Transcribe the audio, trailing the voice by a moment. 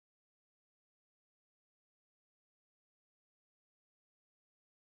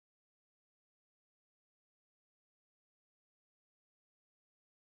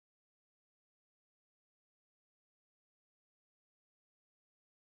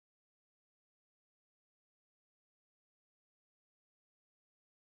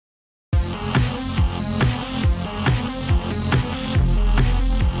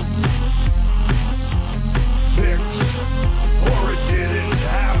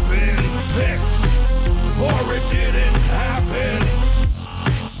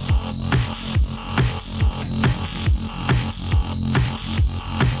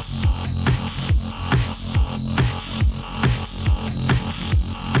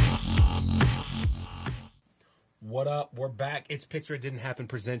What up? We're back. It's Picture It Didn't Happen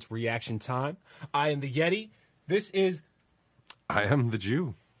presents Reaction Time. I am the Yeti. This is... I am the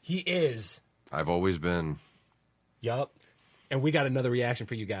Jew. He is. I've always been. Yup. And we got another reaction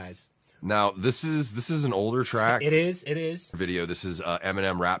for you guys. Now, this is an older track. It is. Video. This is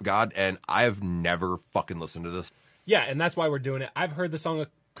Eminem Rap God, and I've never fucking listened to this. Yeah, and that's why we're doing it. I've heard the song a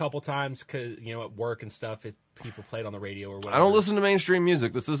couple times because, you know, at work and stuff, people play it on the radio or whatever. I don't listen to mainstream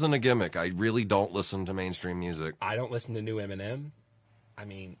music. This isn't a gimmick. I really don't listen to mainstream music. I don't listen to new Eminem. I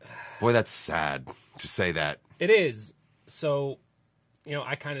mean... Boy, that's sad to say that. It is. So, you know,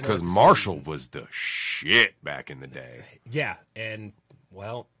 I kind of know... Because Marshall was the shit back in the day. Yeah, and,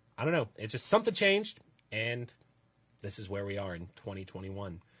 well, I don't know. It's just something changed, and this is where we are in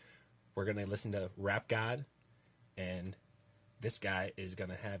 2021. We're going to listen to Rap God, and this guy is going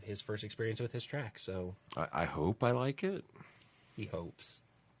to have his first experience with his track, so... I hope I like it. He hopes.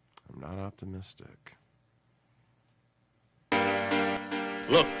 I'm not optimistic.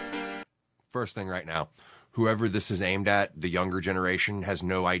 Look. First thing right now. Whoever this is aimed at, the younger generation, has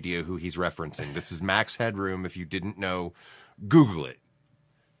no idea who he's referencing. This is Max Headroom. If you didn't know, Google it.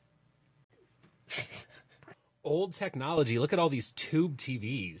 Old technology. Look at all these tube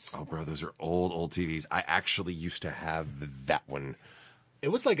TVs. Oh, bro, those are old TVs. I actually used to have that one. It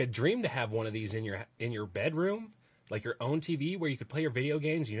was like a dream to have one of these in your bedroom, like your own TV where you could play your video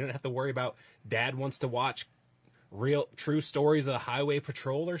games. You didn't have to worry about Dad wants to watch true stories of the Highway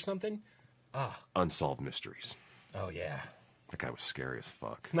Patrol or something. Unsolved Mysteries. Oh, yeah. That guy was scary as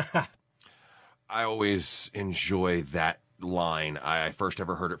fuck. I always enjoy that line. I first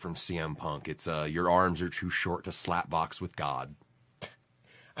ever heard it from CM Punk. It's, your arms are too short to slap box with God.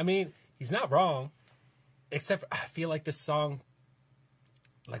 I mean, he's not wrong. Except I feel like this song,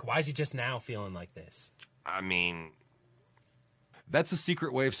 like, why is he just now feeling like this? I mean, that's a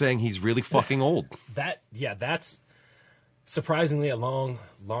secret way of saying he's really fucking old. That's surprisingly a long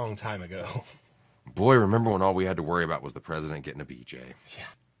time ago. Boy, remember when all we had to worry about was the president getting a BJ. Yeah.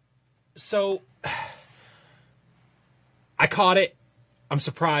 So, I caught it. I'm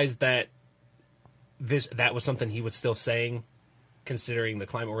surprised that that was something he was still saying, considering the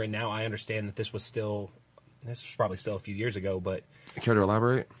climate we're in now. I understand that this was probably still a few years ago, but... Care to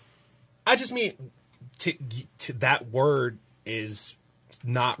elaborate? I just mean, to that word is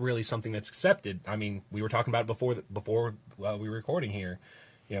not really something that's accepted. I mean, we were talking about it before we were recording here.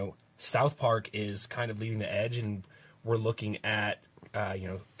 You know, South Park is kind of leading the edge, and we're looking at,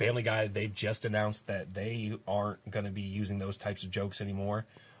 Family Guy. They've just announced that they aren't going to be using those types of jokes anymore.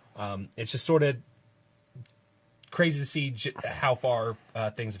 It's just sort of crazy to see how far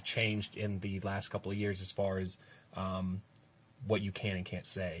things have changed in the last couple of years as far as what you can and can't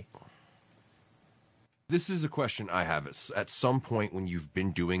say. This is a question I have. At some point when you've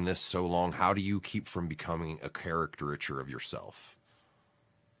been doing this so long, how do you keep from becoming a caricature of yourself?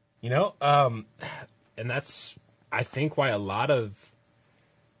 You know, and that's, I think, why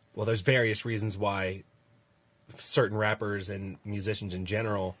there's various reasons why certain rappers and musicians in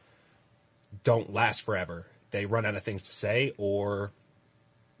general don't last forever. They run out of things to say, or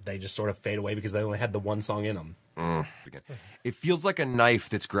they just sort of fade away because they only had the one song in them. It feels like a knife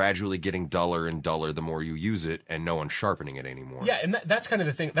that's gradually getting duller and duller the more you use it, and no one's sharpening it anymore. Yeah, and that's kind of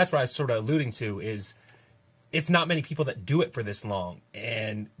the thing. That's what I was sort of alluding to, is it's not many people that do it for this long.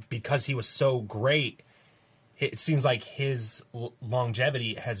 And because he was so great, it seems like his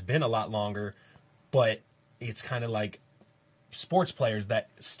longevity has been a lot longer, but it's kind of like sports players that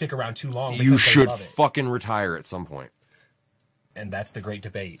stick around too long. You should fucking retire at some point. And that's the great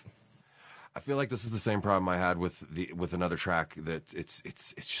debate. I feel like this is the same problem I had with another track, that it's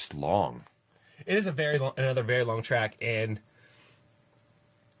just long. It is another very long track, and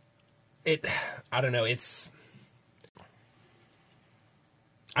I don't know. It's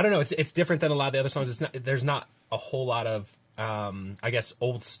different than a lot of the other songs. There's not a whole lot of I guess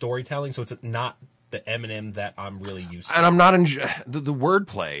old storytelling, so it's not the Eminem that I'm really used to. And I'm not the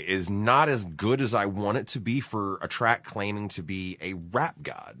wordplay is not as good as I want it to be for a track claiming to be a rap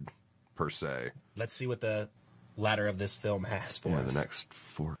god, per se. Let's see what the latter of this film has for us. The next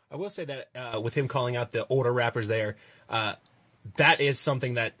four. I will say that with him calling out the older rappers there, that is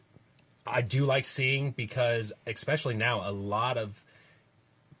something that I do like seeing, because especially now, a lot of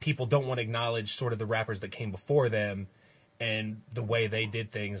people don't want to acknowledge sort of the rappers that came before them and the way they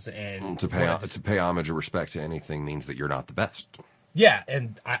did things. And to pay homage or respect to anything means that you're not the best. Yeah,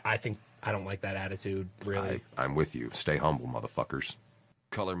 and I think I don't like that attitude, really. I'm with you. Stay humble, motherfuckers.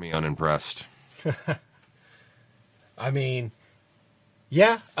 Color me unimpressed. I mean,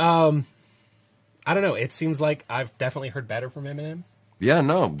 yeah, I don't know. It seems like I've definitely heard better from Eminem. Yeah,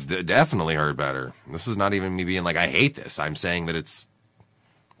 no, definitely heard better. This is not even me being like, I hate this. I'm saying that it's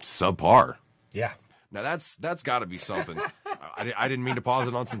subpar. Yeah. Now that's got to be something. I didn't mean to pause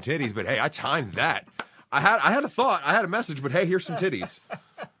it on some titties, but hey, I timed that. I had a thought. I had a message, but hey, here's some titties.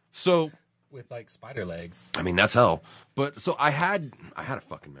 So With like spider legs. I mean, that's hell. But so I had a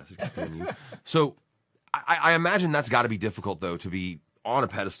fucking message. So I imagine that's got to be difficult though, to be on a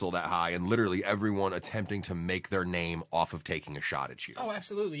pedestal that high and literally everyone attempting to make their name off of taking a shot at you. Oh,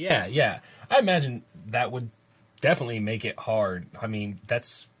 absolutely. Yeah, yeah. I imagine that would definitely make it hard. I mean,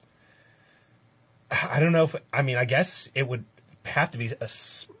 I don't know if, I mean, I guess it would have to be a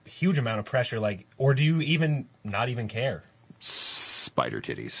huge amount of pressure, like, or do you even not even care? Spider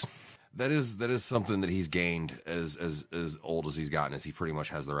titties. That is something that he's gained as old as he's gotten, as he pretty much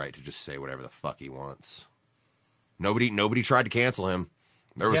has the right to just say whatever the fuck he wants. Nobody tried to cancel him.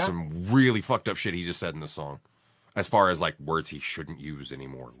 There was some really fucked up shit he just said in the song, as far as like words he shouldn't use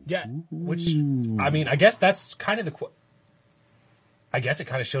anymore. Yeah, which, I mean, I guess that's kind of I guess it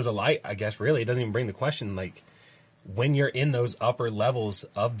kind of shows a light. I guess really it doesn't even bring the question, like, when you're in those upper levels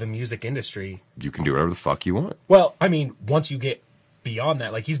of the music industry, You can do whatever the fuck you want. well, I mean, once you get beyond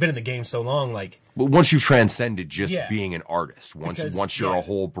that, like, he's been in the game so long, like, But once you've transcended just Yeah. being an artist, Because, once you're yeah. a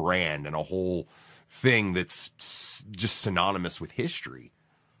whole brand and a whole thing that's just synonymous with history.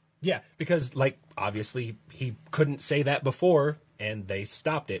 yeah, because, like, obviously he couldn't say that before and they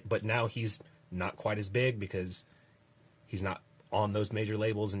stopped it, but now he's not quite as big because he's not on those major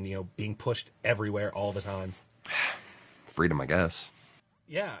labels and, you know, being pushed everywhere all the time. Freedom, I guess.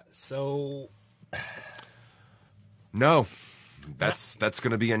 Yeah, so No, that's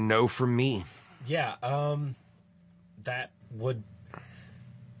going to be a no from me. yeah, that would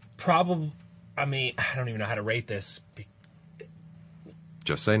probably, I mean, I don't even know how to rate this.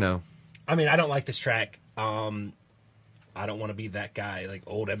 Just say no. I mean, I don't like this track. I don't want to be that guy. Like,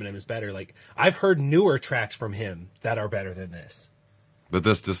 old Eminem is better. Like, I've heard newer tracks from him that are better than this. But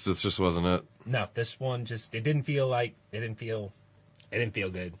this just wasn't it. No, this one just, it didn't feel good. I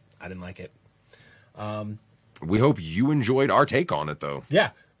didn't like it. We hope you enjoyed our take on it, though.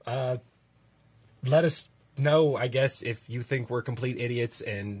 Yeah. Let us know, I guess, if you think we're complete idiots,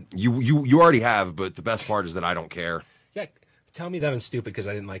 and You already have, but the best part is that I don't care. yeah, tell me that I'm stupid because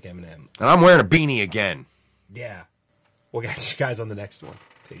I didn't like Eminem. And I'm wearing a beanie again. Yeah. We'll catch you guys on the next one.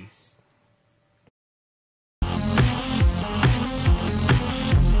 Peace.